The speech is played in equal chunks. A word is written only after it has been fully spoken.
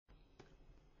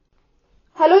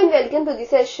Hello and welcome to the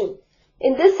session.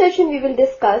 In this session we will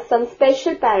discuss some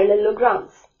special parallelograms.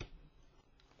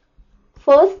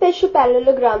 First special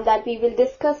parallelogram that we will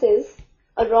discuss is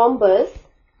a rhombus.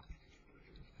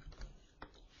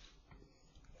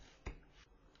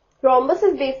 Rhombus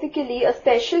is basically a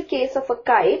special case of a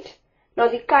kite. Now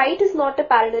the kite is not a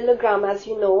parallelogram, as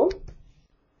you know.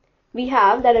 We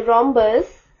have that a rhombus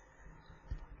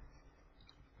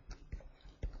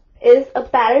is a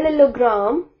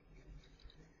parallelogram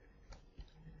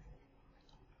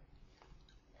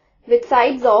with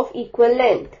sides of equal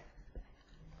length.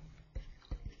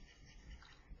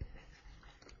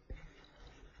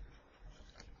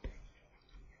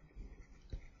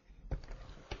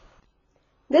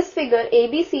 This figure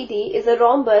ABCD is a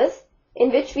rhombus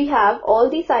in which we have all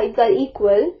the sides are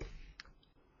equal.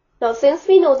 Now since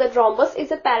we know that rhombus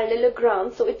is a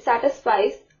parallelogram, so it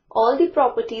satisfies all the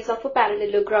properties of a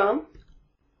parallelogram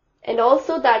and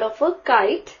also that of a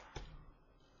kite,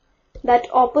 that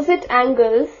opposite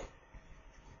angles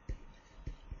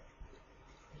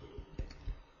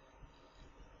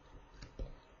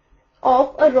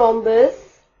of a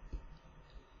rhombus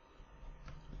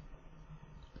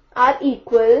are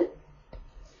equal.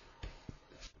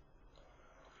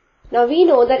 Now we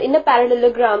know that in a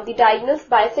parallelogram the diagonals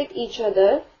bisect each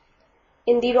other.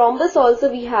 In the rhombus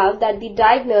also we have that the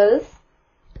diagonals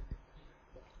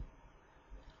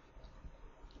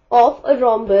of a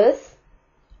rhombus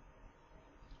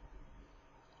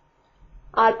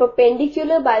are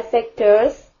perpendicular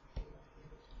bisectors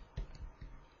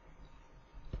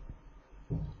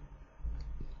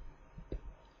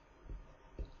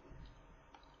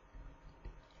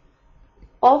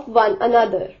of one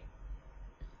another.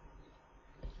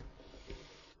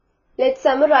 Let's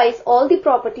summarize all the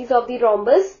properties of the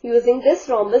rhombus using this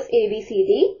rhombus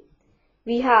ABCD.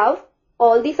 We have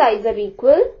all the sides are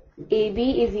equal.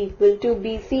 AB is equal to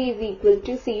BC is equal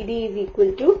to CD is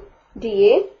equal to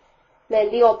DA.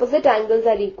 Then the opposite angles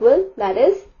are equal, that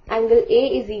is angle A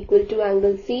is equal to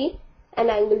angle C and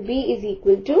angle B is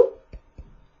equal to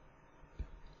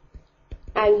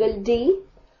angle D.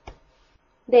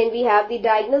 Then we have the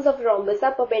diagonals of rhombus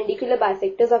are perpendicular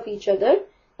bisectors of each other.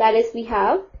 That is, we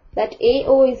have that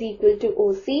AO is equal to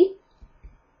OC.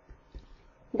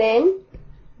 Then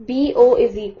BO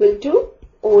is equal to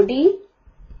OD.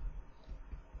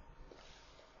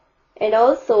 And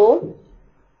also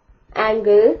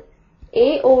angle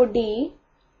AOD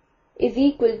is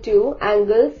equal to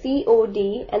angle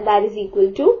COD and that is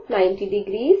equal to 90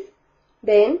 degrees.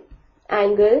 Then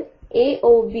angle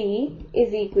AOB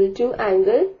is equal to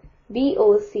angle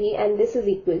BOC and this is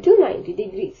equal to 90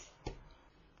 degrees.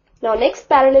 Now next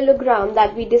parallelogram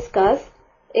that we discuss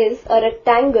is a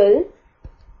rectangle.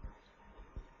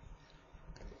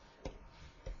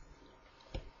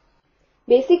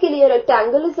 Basically a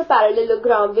rectangle is a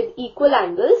parallelogram with equal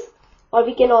angles, or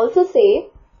we can also say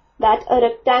that a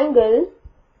rectangle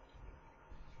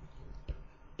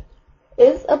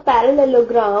is a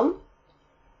parallelogram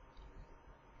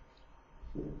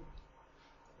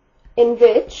in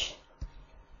which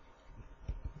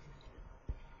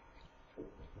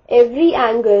every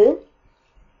angle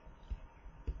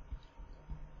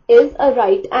is a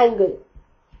right angle.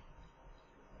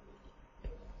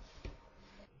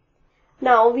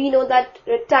 Now we know that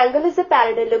rectangle is a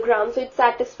parallelogram, so it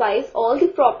satisfies all the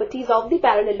properties of the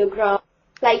parallelogram.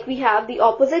 Like we have the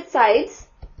opposite sides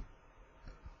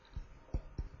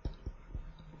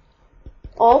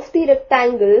of the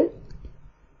rectangle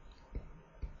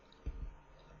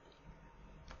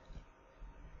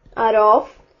are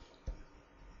of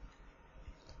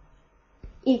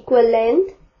equal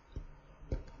length.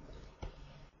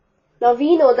 Now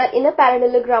we know that in a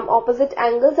parallelogram opposite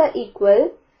angles are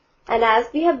equal, and as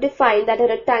we have defined that a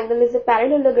rectangle is a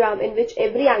parallelogram in which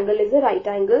every angle is a right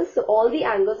angle, so all the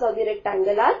angles of the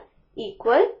rectangle are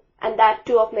equal and that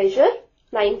too of measure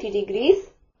 90 degrees.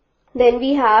 Then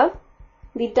we have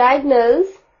the diagonals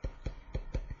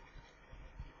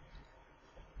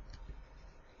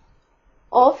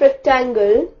of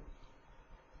rectangle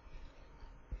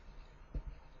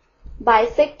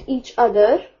bisect each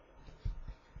other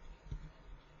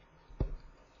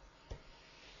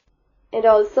and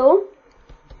also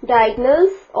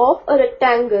diagonals of a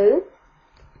rectangle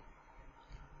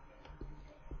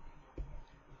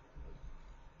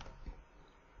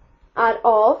are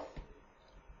of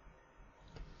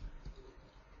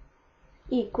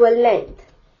equal length.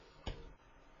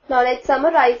 Now let's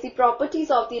summarize the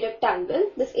properties of the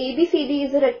rectangle. This ABCD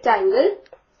is a rectangle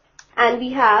and we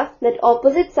have that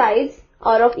opposite sides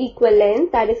are of equal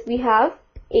length, that is we have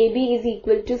AB is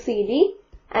equal to CD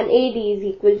and AD is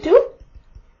equal to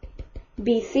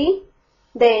BC.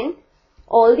 then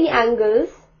all the angles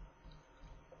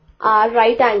are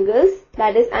right angles,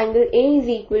 that is angle A is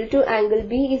equal to angle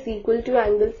B is equal to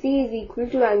angle C is equal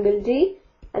to angle D,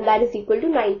 and that is equal to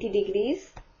 90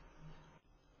 degrees.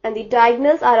 And the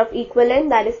diagonals are of equal length,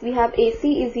 that is we have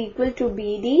AC is equal to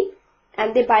BD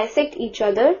and they bisect each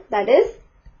other, that is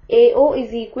AO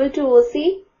is equal to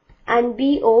OC and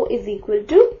BO is equal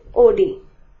to OD.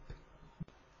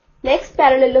 Next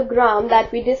parallelogram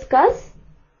that we discuss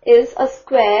is a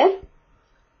square.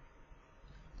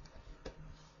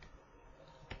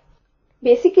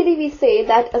 Basically we say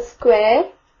that a square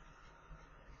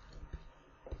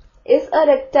is a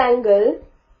rectangle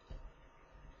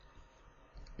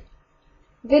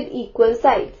with equal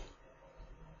sides.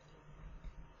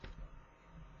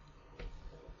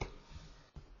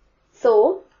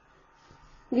 So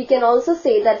we can also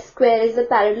say that square is a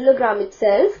parallelogram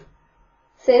itself,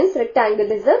 since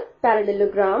rectangle is a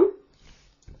parallelogram,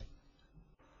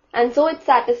 and so it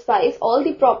satisfies all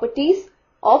the properties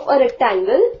of a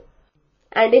rectangle.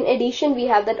 And in addition we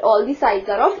have that all the sides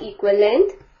are of equal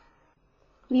length.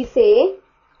 We say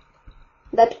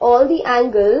that all the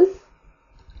angles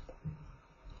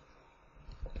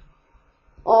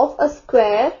of a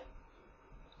square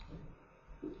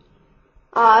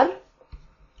are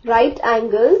right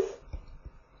angles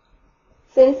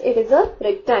since it is a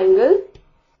rectangle.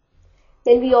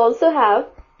 Then we also have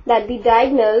that the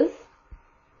diagonals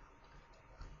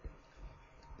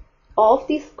of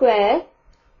the square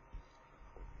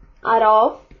are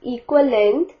of equal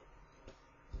length,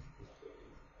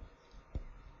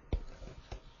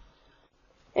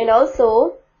 and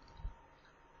also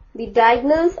the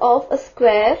diagonals of a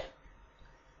square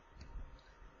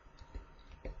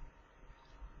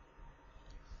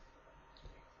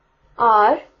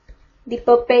are the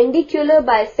perpendicular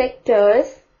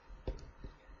bisectors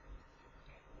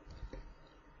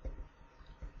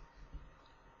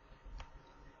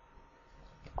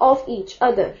of each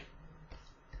other.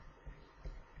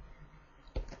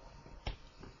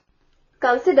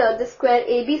 Consider the square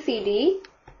ABCD.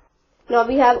 Now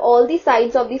we have all the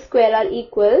sides of the square are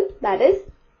equal, that is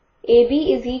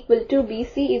AB is equal to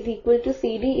BC is equal to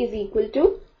CD is equal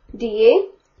to DA.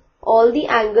 All the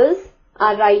angles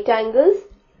are right angles,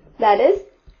 that is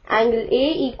angle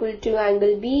A equal to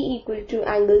angle B equal to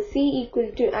angle C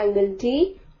equal to angle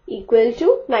D equal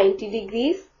to 90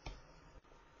 degrees.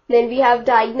 Then we have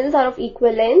diagonals are of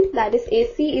equal length, that is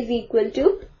AC is equal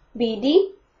to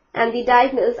BD, and the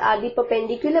diagonals are the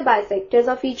perpendicular bisectors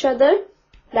of each other,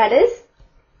 that is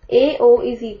AO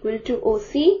is equal to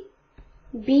OC,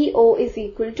 BO is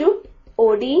equal to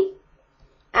OD,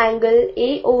 angle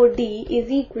AOD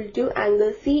is equal to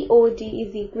angle COD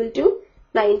is equal to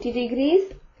 90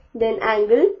 degrees, then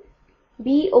angle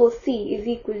BOC is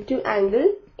equal to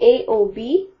angle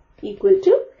AOB equal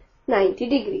to 90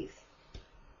 degrees.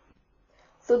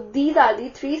 So these are the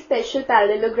three special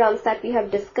parallelograms that we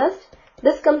have discussed.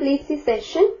 This completes the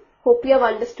session. Hope you have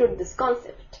understood this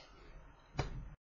concept.